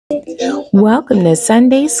Welcome to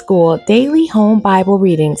Sunday School Daily Home Bible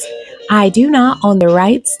Readings. I do not own the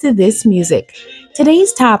rights to this music.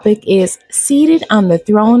 Today's topic is Seated on the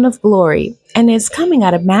Throne of Glory, and it's coming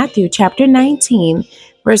out of Matthew chapter 19,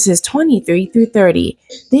 verses 23 through 30.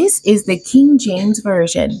 This is the King James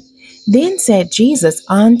Version. Then said Jesus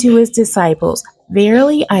unto his disciples,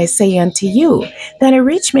 Verily I say unto you, that a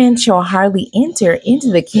rich man shall hardly enter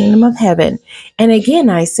into the kingdom of heaven. And again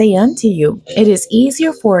I say unto you, it is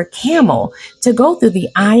easier for a camel to go through the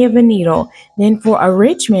eye of a needle than for a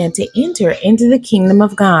rich man to enter into the kingdom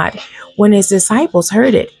of God. When his disciples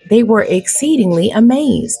heard it, they were exceedingly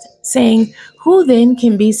amazed, saying, Who then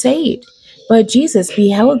can be saved? But Jesus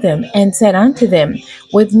beheld them and said unto them,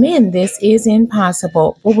 With men this is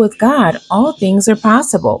impossible, but with God all things are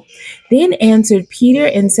possible. Then answered Peter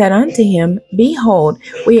and said unto him, Behold,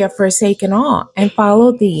 we have forsaken all, and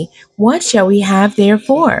followed thee. What shall we have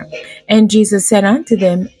therefore? And Jesus said unto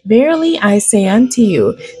them, Verily I say unto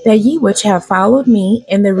you, that ye which have followed me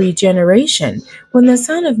in the regeneration, when the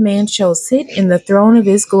Son of Man shall sit in the throne of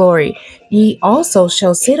his glory, ye also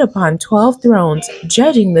shall sit upon 12 thrones,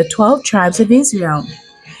 judging the 12 tribes of Israel.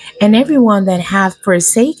 And everyone that hath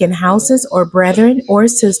forsaken houses, or brethren, or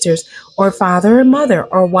sisters, or father, or mother,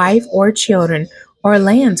 or wife, or children, or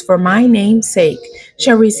lands for my name's sake,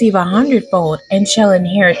 shall receive 100-fold, and shall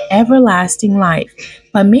inherit everlasting life.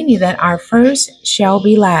 But many that are first shall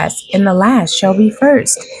be last, and the last shall be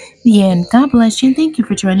first. The end. God bless you, and thank you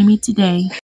for joining me today.